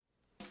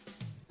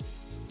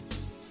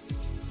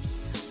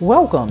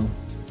Welcome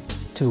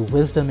to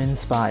Wisdom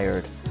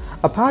Inspired,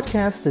 a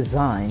podcast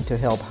designed to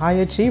help high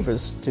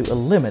achievers to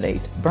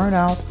eliminate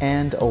burnout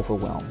and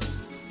overwhelm.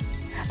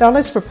 Now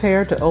let's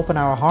prepare to open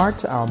our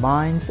hearts, our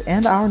minds,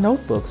 and our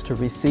notebooks to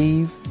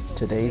receive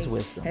today's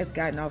wisdom. Has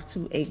gotten off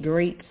to a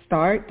great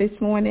start this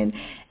morning,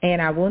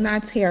 and I will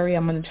not tarry.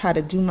 I'm going to try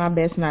to do my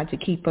best not to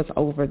keep us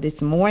over this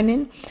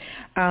morning,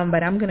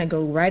 but I'm going to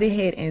go right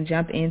ahead and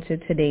jump into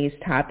today's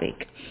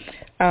topic.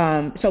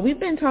 So we've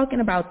been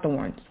talking about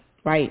thorns,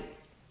 right?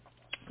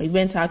 We've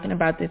been talking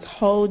about this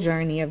whole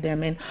journey of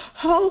them, and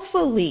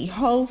hopefully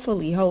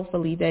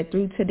that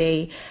through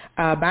today,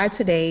 by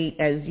today,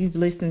 as you've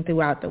listened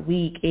throughout the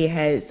week, it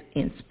has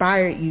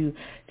inspired you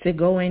to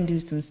go and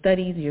do some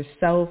studies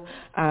yourself,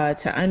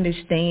 to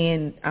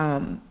understand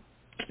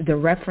the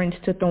reference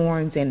to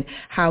thorns and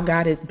how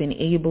God has been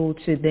able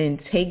to then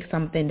take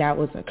something that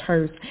was a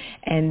curse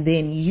and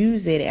then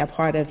use it as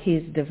part of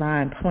his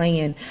divine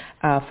plan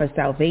for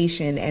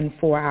salvation and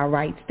for our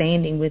right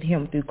standing with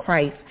him through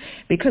Christ,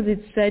 because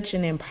it's such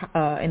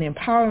an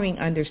empowering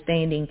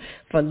understanding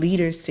for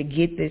leaders to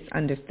get this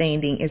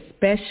understanding,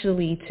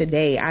 especially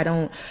today.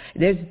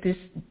 There's this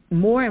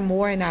more and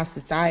more in our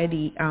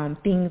society,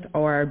 things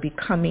are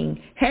becoming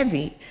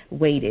heavy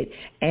weighted,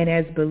 and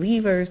as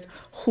believers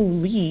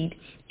who lead,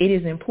 it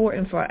is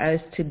important for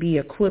us to be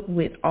equipped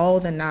with all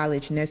the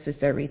knowledge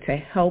necessary to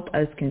help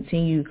us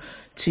continue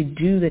to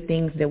do the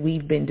things that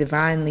we've been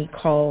divinely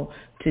called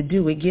to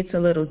do. It gets a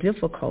little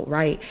difficult,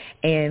 right?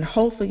 And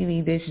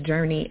hopefully this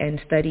journey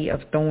and study of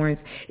thorns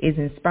is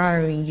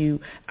inspiring you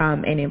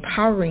and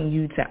empowering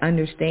you to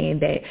understand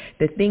that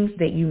the things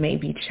that you may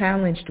be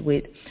challenged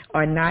with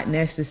are not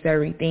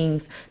necessary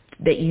things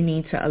that you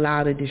need to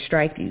allow to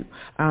distract you,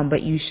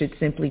 but you should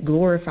simply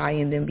glorify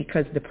in them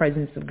because the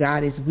presence of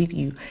God is with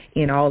you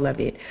in all of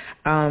it.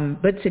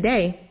 But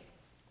today,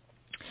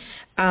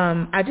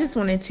 I just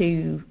wanted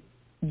to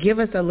give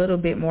us a little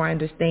bit more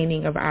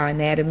understanding of our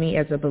anatomy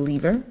as a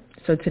believer.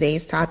 So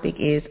today's topic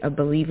is a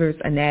believer's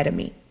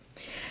anatomy.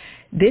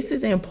 This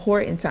is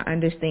important to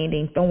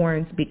understanding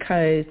thorns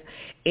because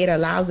it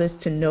allows us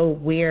to know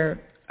where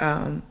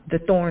the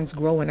thorns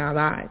grow in our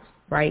lives,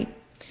 right?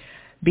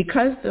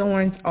 Because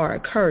thorns are a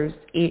curse,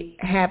 it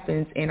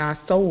happens in our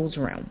soul's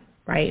realm,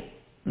 right?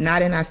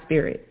 Not in our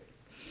spirit.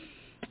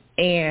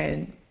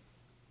 And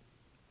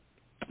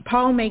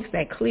Paul makes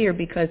that clear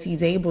because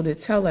he's able to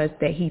tell us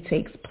that he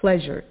takes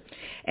pleasure.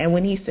 And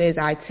when he says,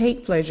 I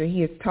take pleasure,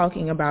 he is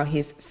talking about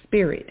his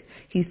spirit.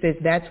 He says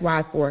that's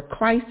why for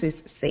Christ's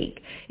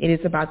sake, it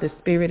is about the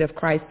spirit of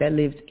Christ that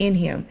lives in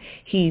him.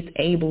 He's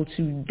able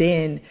to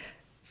then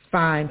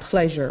find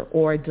pleasure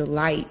or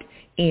delight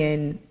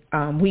in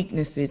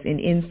weaknesses, in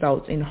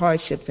insults, in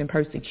hardships, in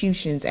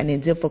persecutions, and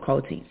in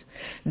difficulties.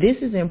 This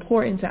is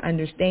important to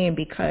understand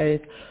because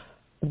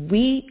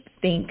we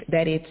think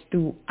that it's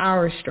through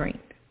our strength,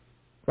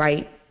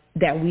 right,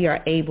 that we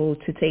are able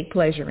to take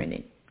pleasure in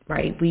it,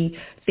 right? We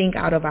think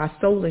out of our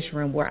soulish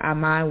realm where our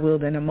mind,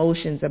 will, and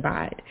emotions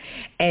abide.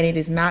 And it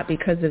is not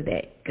because of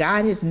that.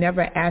 God has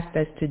never asked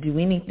us to do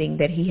anything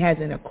that he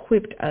hasn't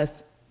equipped us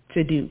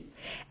to do.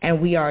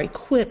 And we are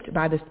equipped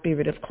by the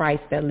Spirit of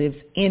Christ that lives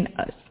in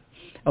us.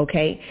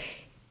 Okay,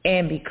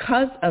 and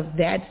because of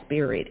that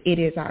spirit, it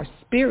is our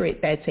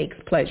spirit that takes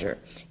pleasure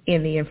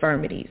in the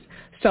infirmities.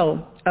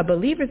 So a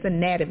believer's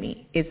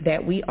anatomy is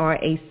that we are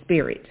a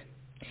spirit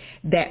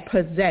that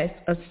possess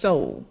a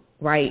soul,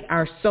 right?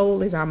 Our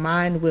soul is our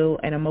mind, will,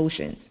 and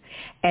emotions,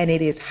 and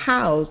it is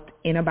housed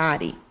in a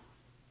body.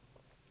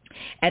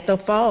 At the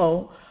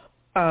fall,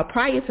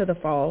 prior to the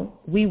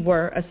fall, we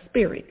were a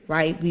spirit,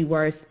 right? We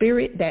were a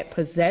spirit that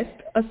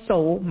possessed a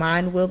soul,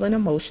 mind, will, and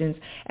emotions,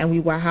 and we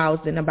were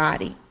housed in a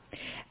body.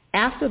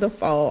 After the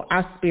fall,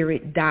 our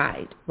spirit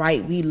died,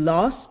 right? We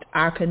lost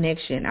our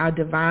connection, our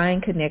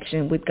divine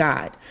connection with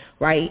God,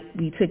 right?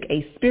 We took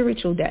a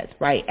spiritual death,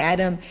 right?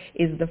 Adam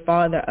is the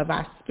father of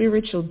our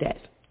spiritual death,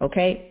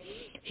 okay?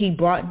 He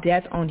brought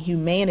death on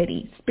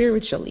humanity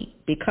spiritually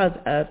because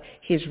of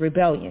his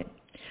rebellion.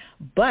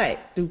 But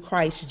through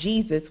Christ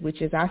Jesus,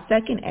 which is our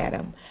second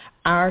Adam,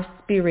 our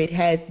spirit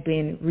has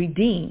been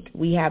redeemed.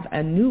 We have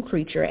a new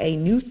creature, a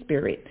new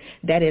spirit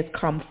that has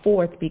come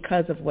forth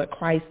because of what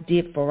Christ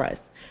did for us,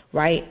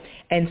 right?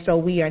 And so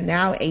we are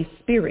now a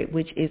spirit,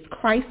 which is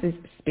Christ's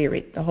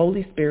spirit, the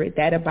Holy Spirit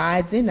that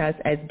abides in us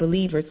as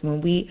believers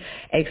when we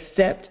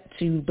accept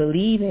to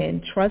believe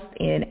in, trust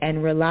in,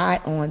 and rely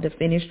on the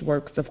finished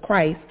works of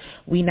Christ.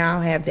 We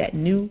now have that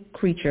new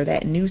creature,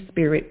 that new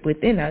spirit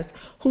within us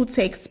who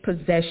takes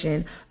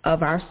possession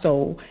of our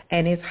soul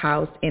and is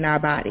housed in our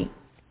body.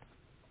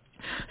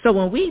 So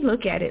when we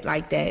look at it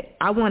like that,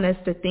 I want us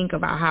to think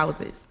about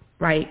houses,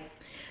 right?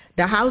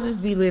 The houses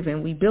we live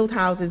in, we build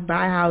houses,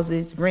 buy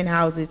houses, rent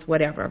houses,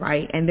 whatever,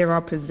 right? And there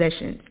are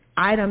possessions,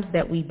 items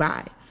that we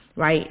buy,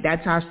 right?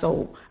 That's our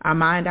soul, our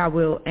mind, our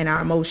will, and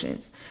our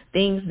emotions.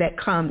 Things that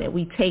come that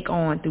we take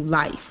on through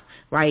life,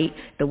 right?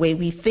 The way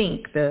we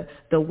think, the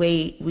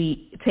way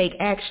we take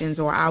actions,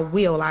 or our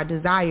will, our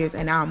desires,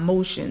 and our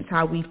emotions,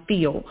 how we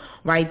feel,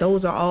 right?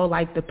 Those are all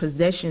like the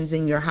possessions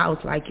in your house,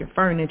 like your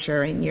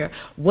furniture and your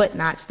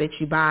whatnots that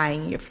you buy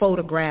and your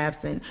photographs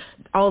and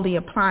all the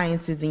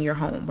appliances in your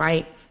home,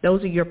 right?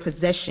 Those are your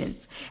possessions.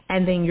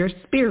 And then your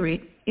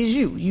spirit is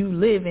you. You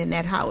live in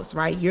that house,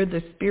 right? You're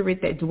the spirit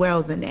that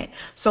dwells in that.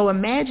 So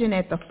imagine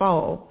at the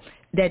fall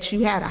that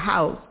you had a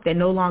house that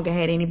no longer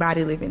had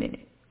anybody living in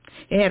it.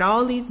 It had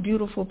all these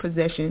beautiful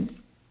possessions,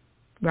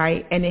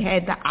 right? And it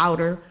had the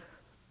outer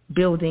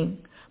building,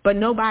 but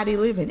nobody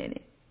living in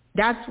it.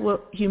 That's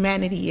what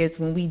humanity is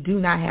when we do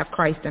not have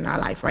Christ in our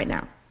life right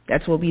now.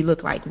 That's what we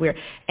look like. We're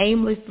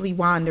aimlessly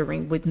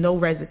wandering with no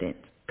residence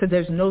because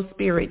there's no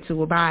spirit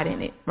to abide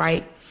in it,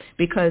 right?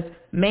 Because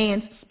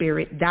man's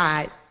spirit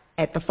died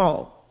at the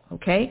fall,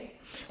 okay?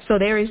 So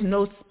there is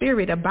no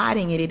spirit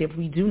abiding in it if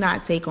we do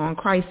not take on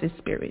Christ's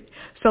spirit.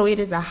 So it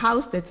is a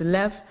house that's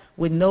left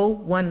with no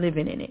one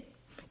living in it.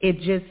 It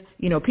just,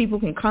 people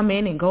can come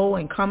in and go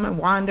and come and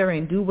wander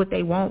and do what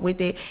they want with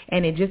it,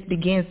 and it just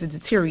begins to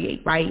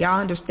deteriorate, right?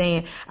 Y'all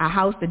understand a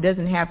house that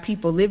doesn't have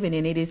people living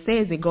in it, it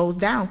says it goes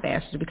down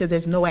faster because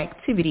there's no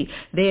activity.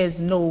 There's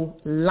no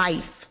life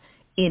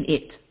in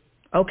it,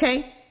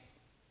 okay?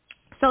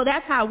 So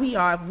that's how we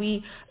are.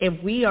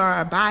 If we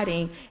are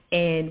abiding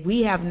and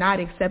we have not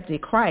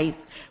accepted Christ,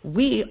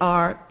 we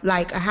are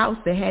like a house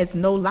that has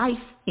no life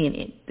in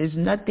it. There's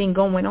nothing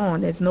going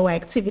on. There's no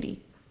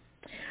activity.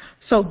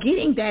 So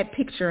getting that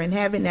picture and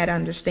having that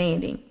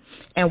understanding,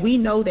 and we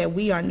know that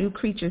we are new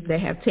creatures that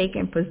have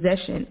taken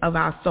possession of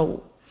our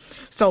soul.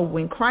 So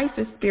when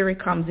Christ's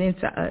spirit comes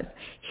into us,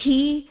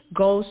 he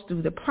goes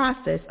through the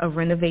process of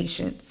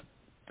renovations.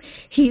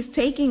 He's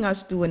taking us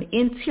through an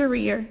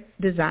interior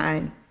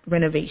design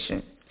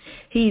renovation.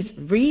 He's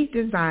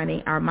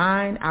redesigning our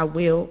mind, our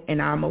will, and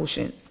our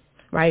emotions,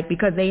 right?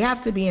 Because they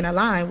have to be in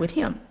line with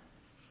him,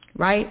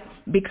 right?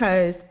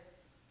 Because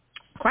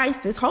Christ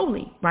is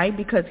holy, right?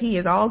 Because he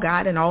is all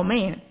God and all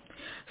man.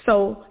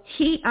 So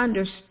he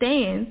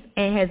understands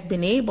and has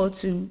been able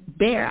to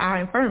bear our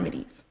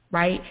infirmities,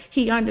 right?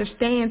 He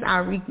understands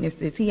our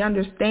weaknesses. He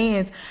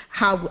understands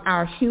how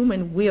our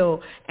human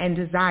will and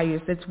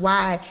desires. That's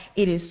why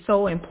it is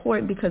so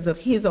important, because of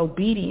his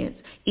obedience,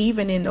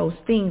 even in those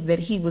things, that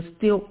he was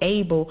still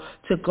able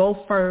to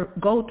go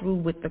through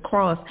with the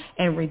cross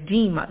and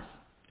redeem us,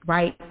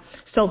 right?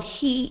 So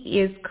he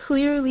is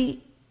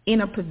clearly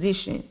in a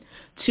position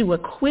to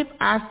equip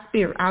our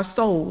spirit, our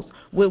souls,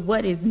 with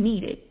what is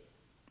needed,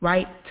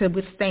 right, to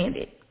withstand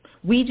it.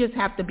 We just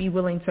have to be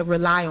willing to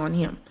rely on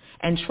him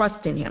and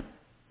trust in him.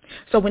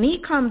 So when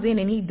he comes in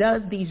and he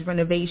does these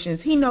renovations,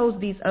 he knows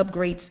these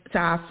upgrades to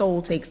our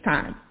soul takes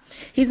time.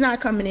 He's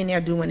not coming in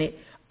there doing it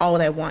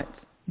all at once,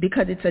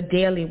 because it's a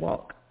daily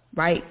walk,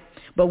 right?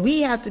 But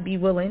we have to be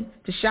willing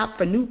to shop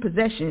for new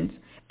possessions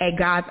at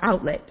God's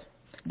outlet.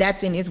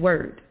 That's in his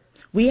word.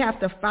 We have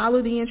to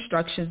follow the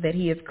instructions that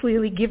he has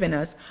clearly given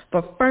us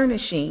for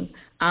furnishing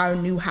our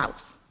new house,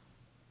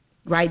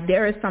 right?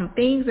 There are some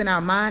things in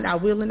our mind, our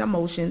will, and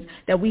emotions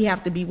that we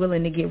have to be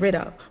willing to get rid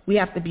of. We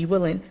have to be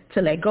willing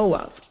to let go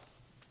of.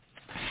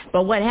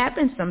 But what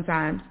happens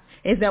sometimes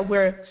is that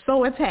we're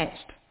so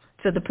attached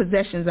to the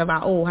possessions of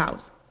our old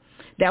house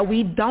that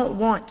we don't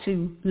want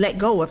to let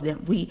go of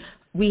them.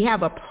 We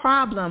have a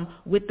problem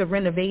with the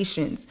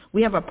renovations.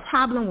 We have a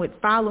problem with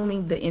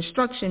following the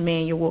instruction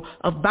manual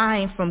of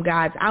buying from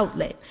God's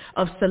outlet,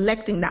 of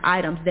selecting the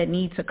items that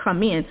need to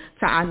come in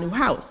to our new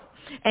house.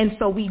 And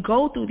so we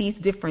go through these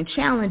different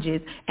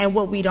challenges, and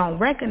what we don't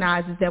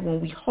recognize is that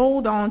when we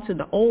hold on to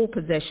the old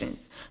possessions,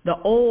 the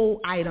old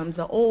items,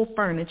 the old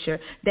furniture,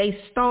 they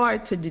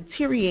start to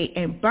deteriorate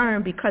and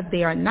burn because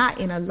they are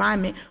not in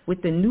alignment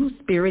with the new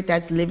spirit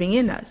that's living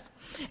in us.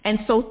 And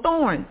so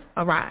thorns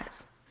arise.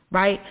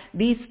 Right?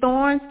 These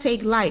thorns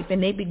take life,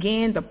 and they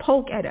begin to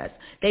poke at us.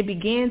 They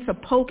begin to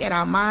poke at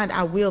our mind,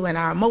 our will, and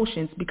our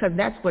emotions, because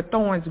that's where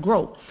thorns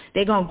grow.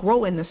 They're going to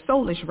grow in the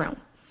soulish realm,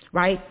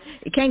 right?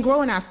 It can't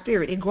grow in our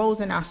spirit. It grows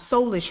in our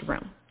soulish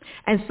realm.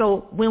 And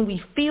so when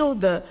we feel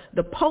the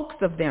pokes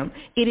of them,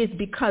 it is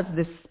because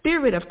the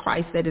spirit of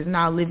Christ that is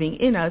now living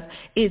in us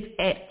is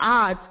at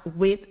odds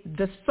with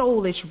the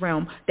soulish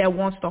realm that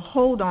wants to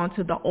hold on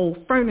to the old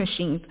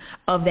furnishings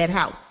of that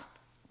house.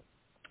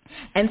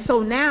 And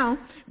so now,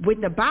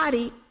 with the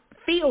body,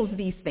 feels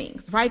these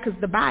things, right? Because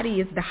the body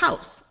is the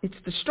house. It's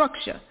the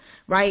structure,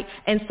 right?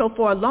 And so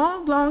for a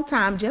long, long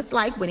time, just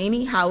like with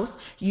any house,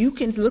 you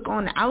can look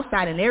on the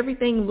outside and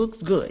everything looks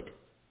good,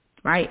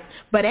 right?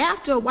 But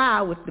after a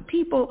while, if the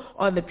people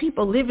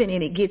living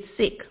in it get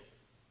sick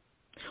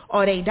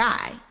or they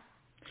die,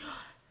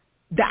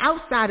 the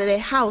outside of that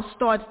house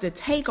starts to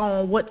take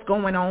on what's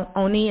going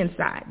on the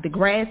inside. The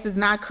grass is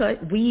not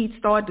cut. Weeds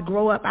start to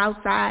grow up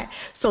outside.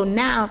 So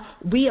now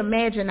we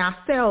imagine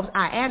ourselves,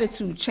 our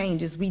attitude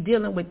changes. We're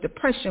dealing with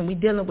depression. We're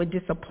dealing with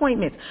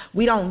disappointments.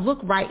 We don't look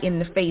right in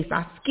the face.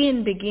 Our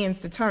skin begins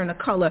to turn a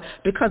color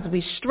because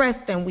we're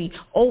stressed and we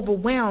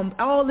overwhelmed.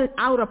 All the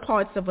outer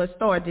parts of us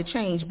start to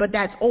change, but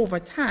that's over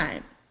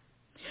time.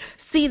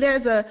 See,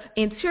 there's a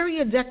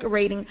interior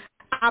decorating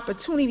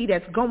opportunity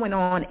that's going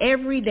on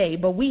every day,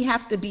 but we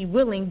have to be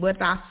willing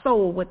with our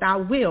soul, with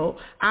our will,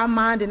 our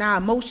mind, and our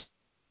emotions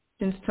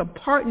to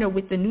partner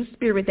with the new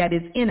spirit that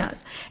is in us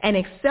and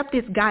accept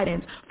its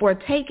guidance for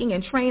taking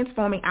and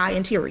transforming our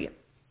interior.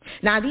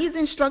 Now, these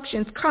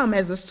instructions come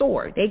as a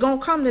sword. They're going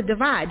to come to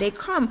divide. They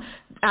come,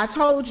 I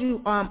told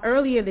you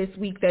earlier this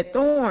week that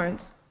thorns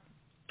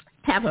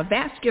have a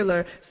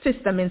vascular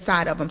system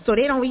inside of them, so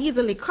they don't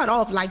easily cut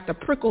off like the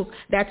prickles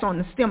that's on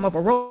the stem of a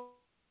rose.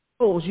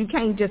 You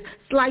can't just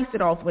slice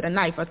it off with a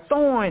knife. A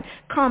thorn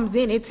comes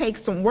in, it takes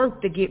some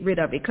work to get rid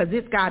of it because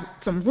it's got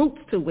some roots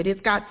to it.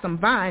 It's got some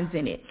vines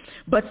in it.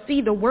 But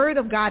see, the word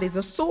of God is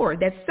a sword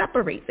that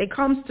separates. It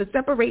comes to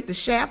separate the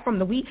chaff from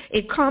the wheat.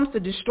 It comes to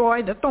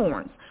destroy the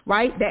thorns,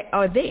 right, that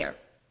are there.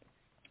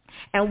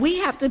 And we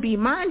have to be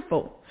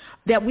mindful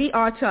that we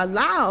are to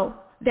allow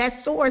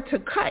that sword to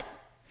cut.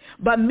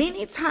 But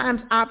many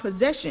times our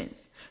possessions,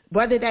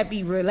 whether that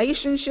be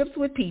relationships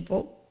with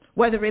people,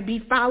 whether it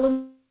be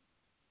following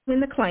in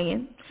the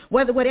clan,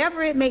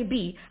 whatever it may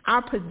be,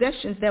 our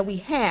possessions that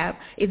we have,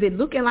 is it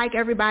looking like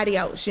everybody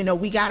else? You know,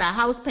 we got our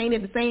house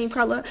painted the same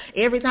color.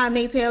 Every time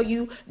they tell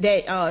you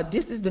that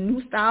this is the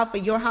new style for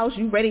your house,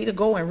 you ready to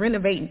go and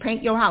renovate and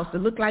paint your house to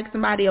look like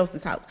somebody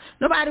else's house.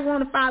 Nobody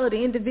want to follow the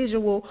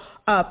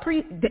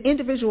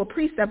individual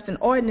precepts and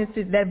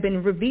ordinances that have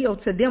been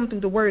revealed to them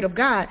through the word of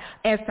God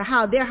as to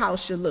how their house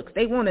should look.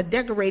 They want to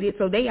decorate it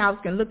so their house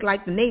can look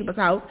like the neighbor's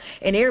house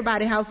and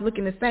everybody's house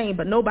looking the same,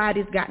 but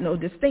nobody's got no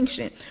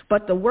distinction.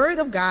 But the word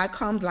of God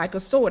comes like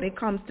a sword. It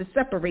comes to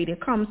separate. It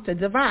comes to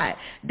divide.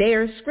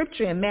 There's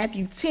scripture in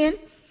Matthew 10,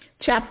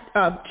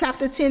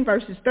 chapter 10,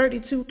 verses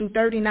 32 through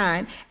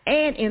 39,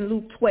 and in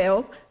Luke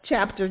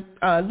chapter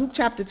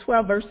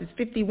 12, verses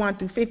 51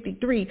 through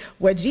 53,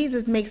 where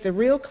Jesus makes it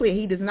real clear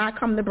he does not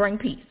come to bring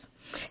peace.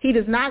 He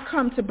does not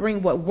come to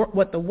bring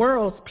what the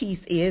world's peace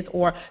is,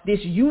 or this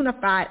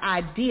unified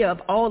idea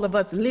of all of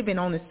us living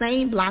on the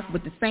same block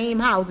with the same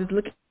houses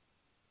looking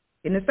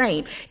in the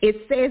same. It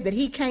says that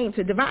he came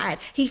to divide.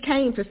 He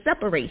came to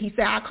separate. He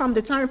said, I come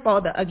to turn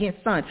father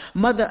against son,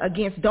 mother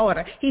against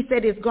daughter. He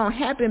said it's going to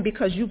happen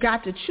because you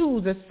got to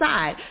choose a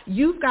side.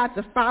 You've got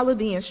to follow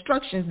the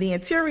instructions, the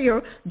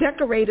interior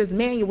decorator's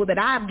manual that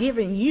I've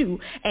given you,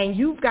 and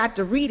you've got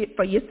to read it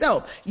for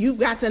yourself. You've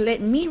got to let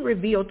me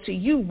reveal to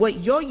you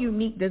what your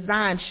unique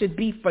design should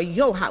be for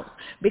your house,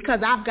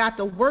 because I've got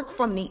to work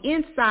from the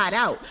inside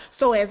out.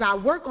 So as I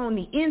work on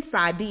the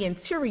inside, the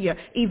interior,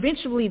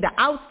 eventually the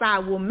outside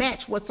will match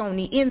what's on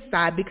the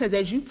inside, because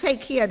as you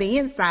take care of the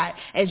inside,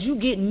 as you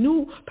get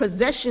new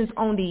possessions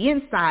on the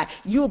inside,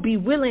 you'll be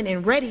willing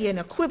and ready and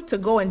equipped to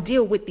go and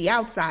deal with the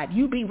outside.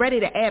 You'll be ready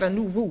to add a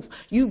new roof.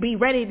 You'll be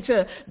ready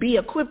to be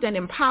equipped and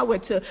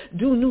empowered to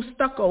do new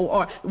stucco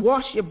or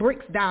wash your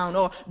bricks down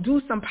or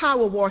do some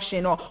power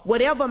washing or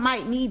whatever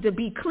might need to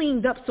be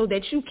cleaned up so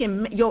that you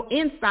can, your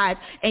insides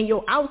and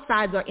your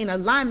outsides are in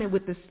alignment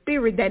with the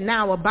spirit that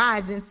now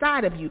abides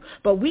inside of you.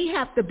 But we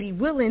have to be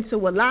willing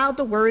to allow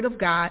the word of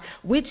God,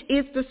 which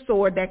is the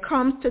sword that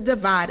comes to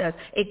divide us.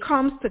 It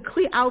comes to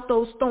clear out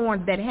those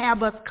thorns that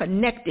have us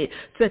connected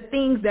to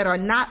things that are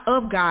not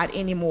of God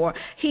anymore.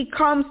 He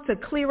comes to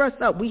clear us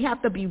up. We have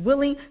to be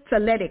willing to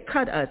let it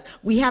cut us.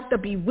 We have to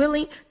be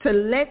willing to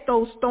let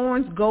those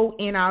thorns go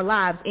in our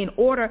lives in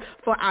order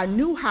for our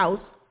new house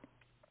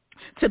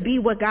to be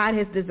what God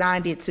has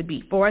designed it to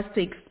be, for us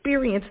to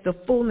experience the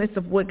fullness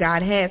of what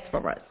God has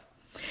for us.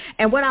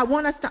 And what I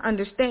want us to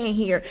understand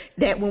here,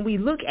 that when we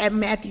look at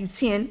Matthew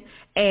 10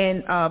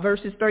 and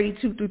verses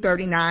 32 through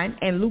 39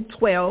 and Luke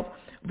 12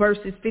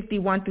 verses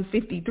 51 through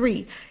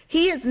 53,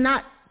 he is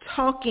not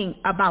talking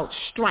about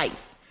strife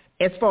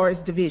as far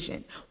as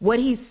division. What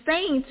he's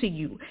saying to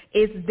you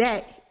is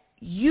that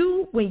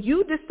when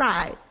you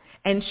decide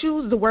and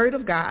choose the word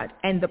of God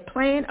and the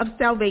plan of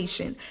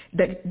salvation,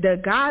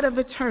 the God of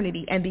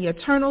eternity and the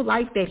eternal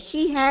life that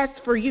he has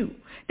for you,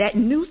 that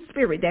new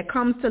spirit that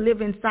comes to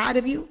live inside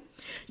of you,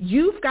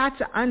 you've got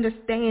to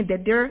understand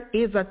that there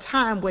is a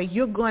time where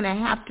you're going to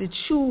have to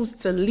choose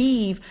to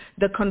leave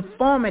the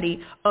conformity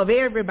of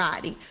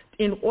everybody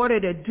in order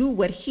to do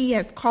what he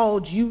has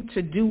called you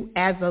to do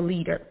as a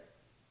leader.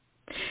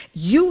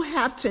 You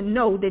have to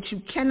know that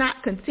you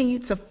cannot continue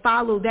to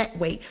follow that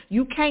way.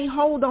 You can't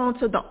hold on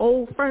to the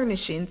old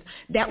furnishings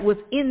that was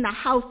in the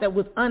house that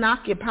was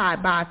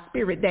unoccupied by a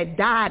spirit that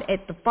died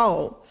at the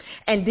fall,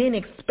 and then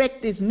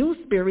expect this new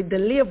spirit to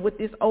live with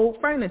this old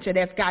furniture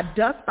that's got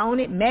dust on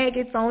it,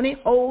 maggots on it,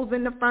 holes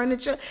in the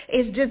furniture.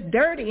 It's just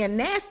dirty and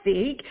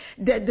nasty.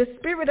 The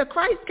spirit of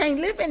Christ can't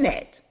live in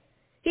that.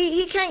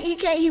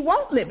 He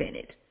won't live in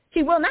it.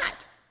 He will not.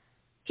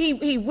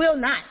 He will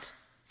not.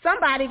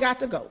 Somebody got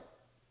to go.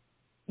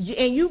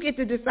 And you get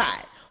to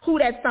decide who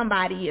that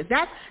somebody is.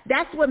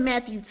 That's what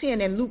Matthew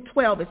 10 and Luke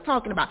 12 is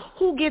talking about.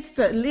 Who gets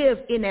to live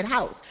in that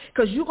house?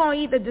 Because you're going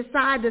to either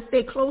decide to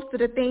stay close to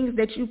the things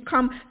that you've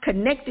come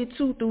connected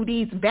to through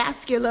these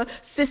vascular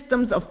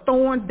systems of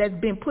thorns that's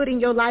been put in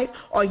your life,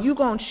 or you're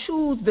going to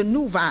choose the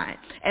new vine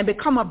and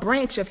become a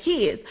branch of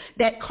his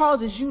that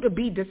causes you to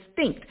be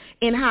distinct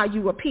in how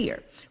you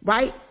appear,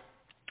 right?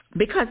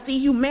 Because, see,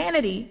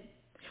 humanity,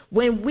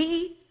 when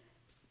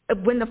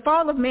the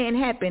fall of man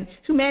happened,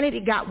 humanity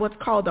got what's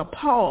called a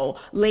pall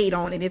laid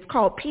on it. It's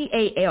called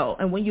P-A-L.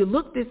 And when you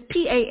look this,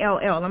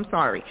 P-A-L-L, I'm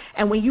sorry.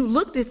 And when you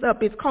look this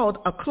up, it's called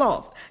a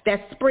cloth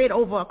that's spread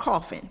over a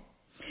coffin.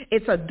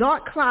 It's a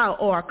dark cloud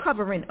or a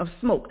covering of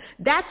smoke.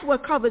 That's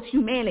what covers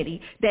humanity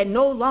that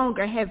no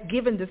longer has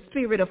given the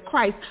Spirit of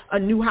Christ a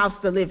new house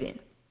to live in.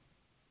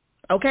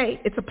 Okay?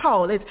 It's a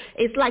pall.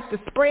 It's like the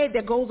spread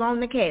that goes on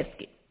the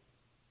casket.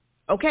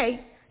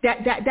 Okay?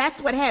 That's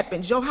what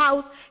happens. Your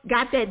house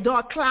got that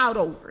dark cloud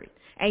over it.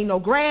 Ain't no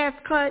grass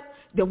cut,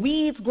 the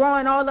weeds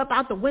growing all up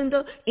out the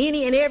window,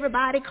 any and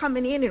everybody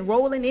coming in and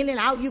rolling in and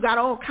out. You got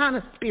all kind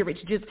of spirits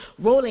just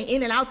rolling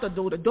in and out the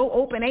door. The door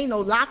open, ain't no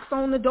locks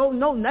on the door,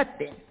 no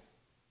nothing.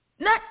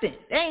 Nothing.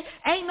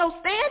 Ain't no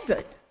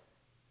standard.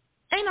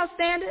 Ain't no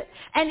standard.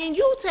 And then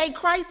you take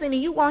Christ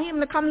and you want him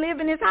to come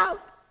live in his house.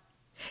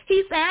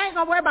 He said, I ain't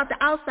going to worry about the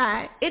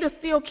outside. It'll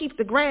still keep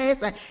the grass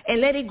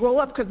and let it grow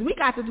up, because we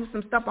got to do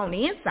some stuff on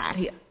the inside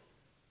here.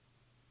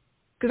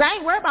 Because I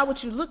ain't worried about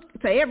what you look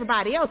to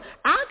everybody else.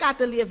 I got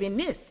to live in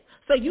this.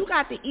 So you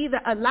got to either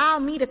allow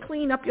me to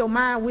clean up your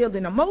mind, will,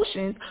 and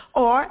emotions,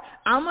 or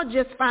I'm going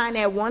to just find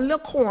that one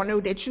little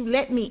corner that you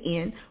let me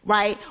in,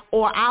 right?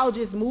 Or I'll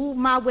just move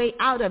my way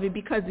out of it,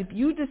 because if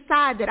you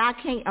decide that I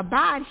can't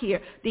abide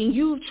here, then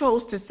you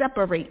chose to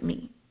separate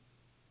me.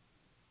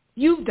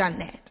 You've done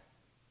that.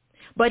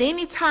 But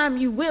anytime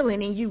you're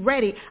willing and you're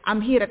ready,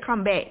 I'm here to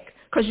come back,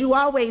 because you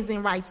always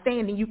in right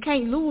standing. You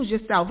can't lose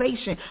your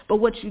salvation, but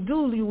what you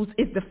do lose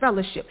is the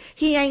fellowship.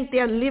 He ain't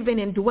there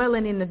living and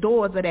dwelling in the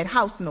doors of that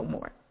house no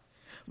more,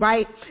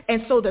 right?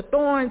 And so the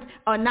thorns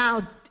are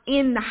now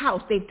in the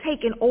house. They've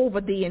taken over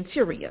the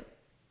interior.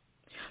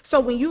 So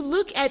when you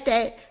look at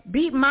that,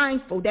 be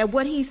mindful that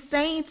what he's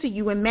saying to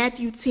you in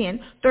Matthew 10,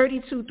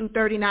 32 through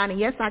 39, and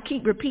yes, I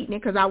keep repeating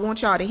it because I want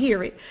y'all to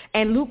hear it,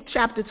 and Luke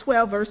chapter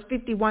 12, verse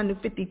 51 to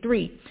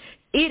 53,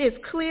 it is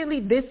clearly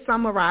this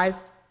summary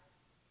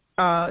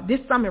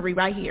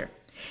right here,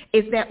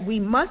 is that we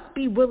must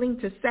be willing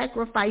to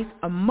sacrifice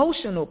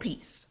emotional peace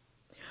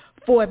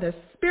for the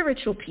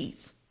spiritual peace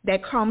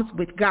that comes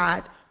with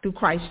God through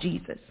Christ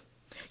Jesus.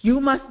 You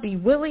must be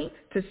willing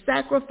to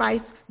sacrifice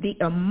the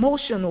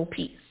emotional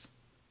peace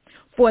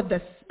for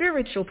the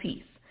spiritual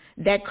peace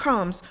that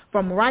comes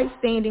from right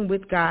standing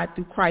with God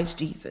through Christ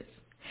Jesus.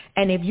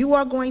 And if you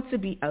are going to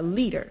be a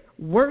leader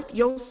worth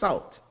your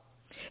salt,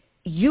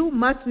 you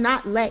must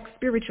not lack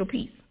spiritual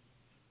peace.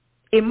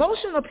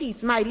 Emotional peace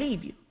might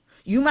leave you.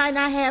 You might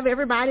not have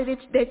everybody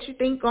that you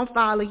think gonna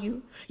follow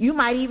you. You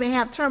might even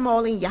have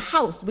turmoil in your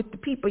house with the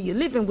people you're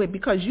living with,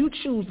 because you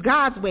choose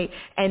God's way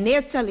and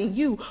they're telling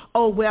you,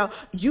 oh, well,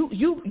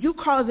 you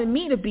causing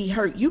me to be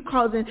hurt. You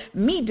causing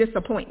me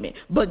disappointment.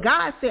 But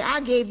God said,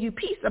 I gave you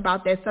peace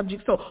about that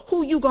subject. So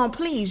who you gonna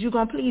please? You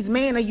gonna please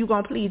man, or you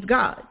gonna please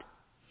God?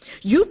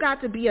 You got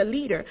to be a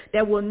leader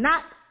that will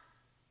not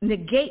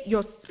negate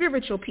your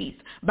spiritual peace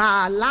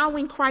by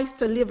allowing Christ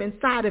to live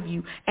inside of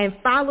you and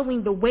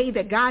following the way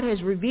that God has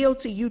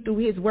revealed to you through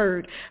his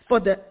word, for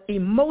the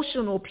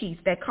emotional peace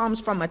that comes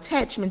from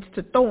attachments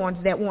to thorns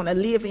that want to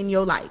live in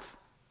your life.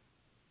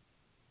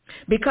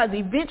 Because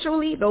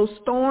eventually those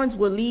thorns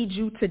will lead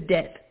you to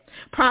death.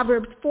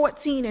 Proverbs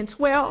 14 and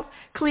 12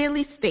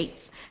 clearly states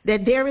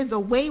that there is a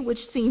way which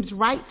seems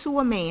right to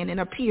a man and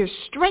appears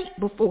straight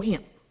before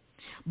him,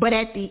 but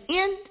at the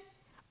end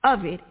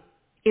of it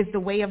is the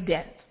way of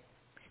death.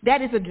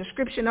 That is a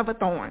description of a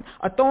thorn.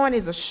 A thorn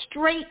is a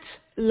straight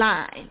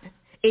line.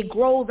 It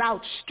grows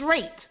out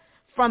straight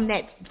from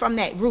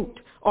that root,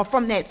 or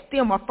from that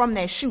stem, or from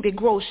that shoot. It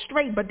grows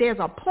straight, but there's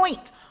a point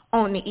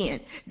on the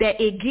end that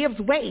it gives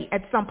way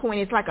at some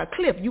point. It's like a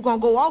cliff. You're going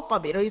to go off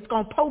of it, or it's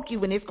going to poke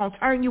you and it's going to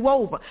turn you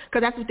over,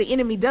 because that's what the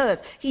enemy does.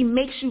 He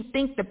makes you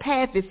think the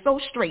path is so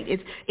straight.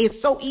 It's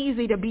so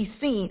easy to be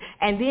seen.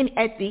 And then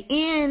at the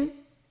end,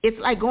 it's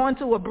like going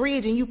to a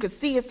bridge and you could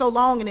see it so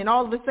long, and then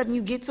all of a sudden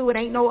you get to it,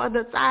 ain't no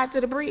other side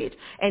to the bridge,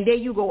 and there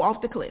you go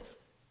off the cliff.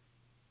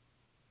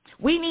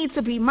 We need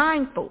to be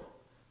mindful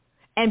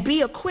and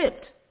be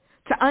equipped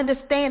to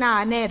understand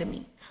our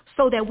anatomy,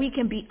 so that we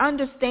can be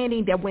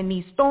understanding that when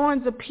these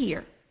thorns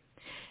appear,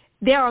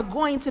 there are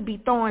going to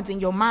be thorns in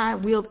your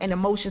mind, will, and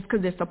emotions,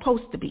 because they're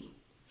supposed to be.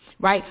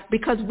 right?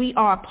 Because we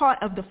are a part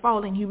of the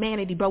fallen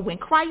humanity. But when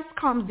Christ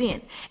comes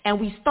in and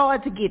we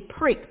start to get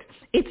pricked,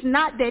 it's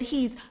not that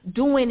he's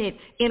doing it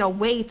in a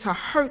way to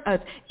hurt us.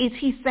 It's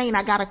he's saying,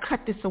 I got to cut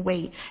this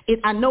away.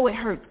 I know it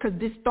hurts because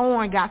this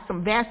thorn got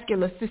some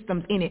vascular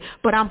systems in it,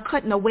 but I'm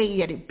cutting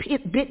away at it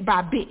bit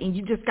by bit, and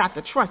you just got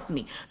to trust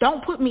me.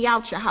 Don't put me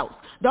out your house.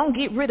 Don't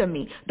get rid of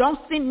me. Don't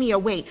send me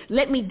away.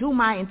 Let me do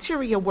my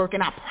interior work,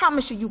 and I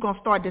promise you're going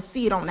to start to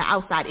see it on the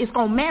outside. It's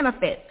going to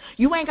manifest.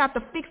 You ain't got to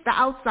fix the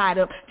outside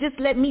up. Just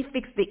let me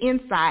fix the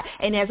inside,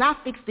 and as I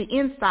fix the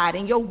inside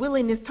and your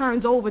willingness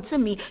turns over to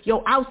me,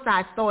 your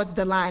outside starts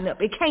to line up.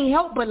 It can't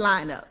help but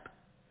line up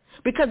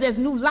because there's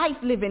new life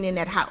living in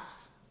that house.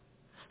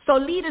 So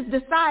leaders,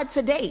 decide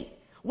today,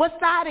 what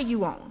side are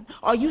you on?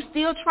 Are you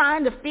still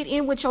trying to fit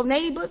in with your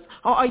neighbors,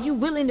 or are you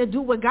willing to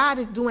do what God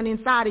is doing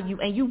inside of you,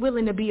 and you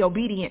willing to be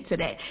obedient to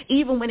that,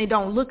 even when it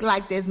don't look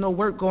like there's no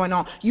work going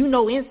on? You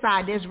know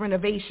inside there's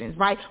renovations,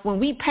 right? When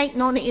we painting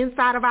on the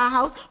inside of our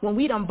house, when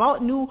we done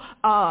bought new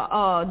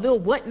little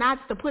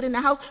whatnots to put in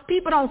the house,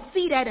 people don't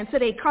see that until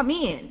they come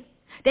in.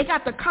 They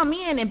got to come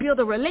in and build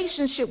a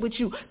relationship with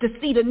you to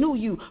see the new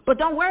you. But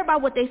don't worry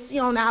about what they see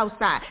on the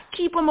outside.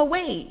 Keep them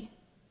away.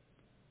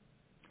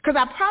 Because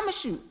I promise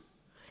you,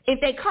 if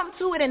they come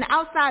to it and the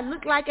outside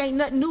look like ain't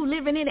nothing new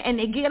living in it, and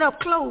they get up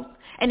close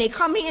and they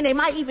come in, they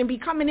might even be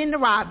coming in to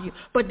rob you.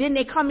 But then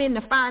they come in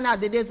to find out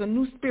that there's a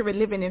new spirit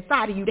living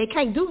inside of you. They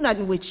can't do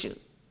nothing with you.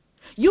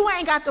 You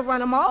ain't got to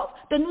run them off.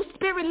 The new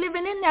spirit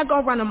living in there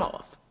going to run them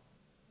off.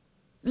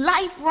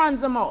 Life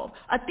runs them off.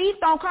 A thief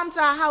don't come to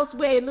a house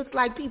where it looks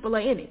like people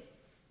are in it.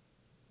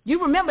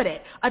 You remember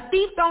that. A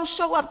thief don't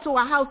show up to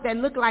a house that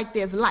look like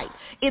there's light.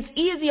 It's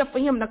easier for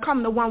him to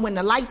come to one when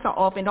the lights are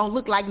off and don't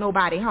look like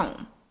nobody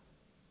home.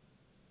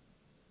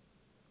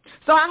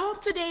 So I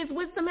hope today's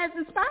wisdom has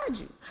inspired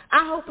you.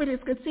 I hope it has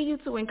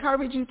continued to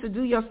encourage you to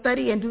do your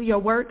study and do your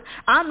work.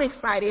 I'm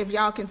excited, if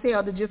y'all can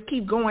tell, to just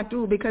keep going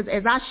through, because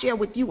as I share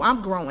with you,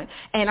 I'm growing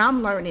and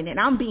I'm learning and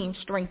I'm being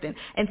strengthened.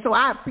 And so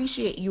I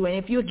appreciate you. And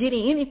if you're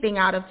getting anything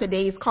out of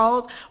today's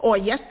calls or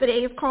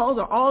yesterday's calls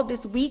or all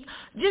this week,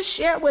 just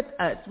share with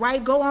us,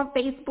 right? Go on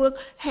Facebook,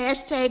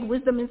 hashtag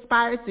Wisdom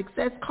Inspired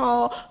Success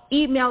Call.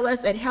 Email us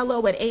at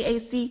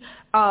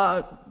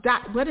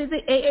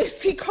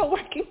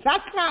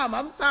AACcoworkings.com.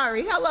 I'm sorry.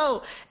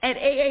 Hello at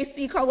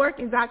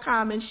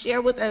AACcoworkings.com, and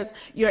share with us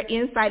your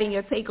insight and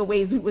your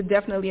takeaways. We would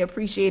definitely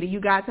appreciate it. You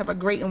guys have a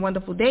great and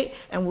wonderful day,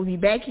 and we'll be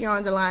back here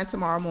on the line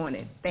tomorrow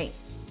morning. Thanks.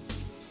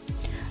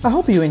 I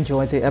hope you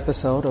enjoyed the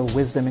episode of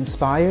Wisdom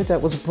Inspired that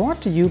was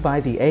brought to you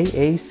by the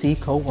AAC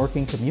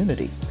Co-working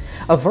Community,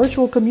 a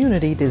virtual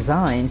community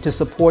designed to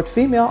support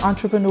female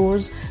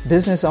entrepreneurs,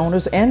 business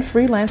owners, and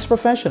freelance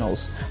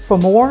professionals. For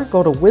more,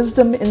 go to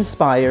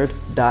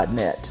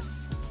wisdominspired.net.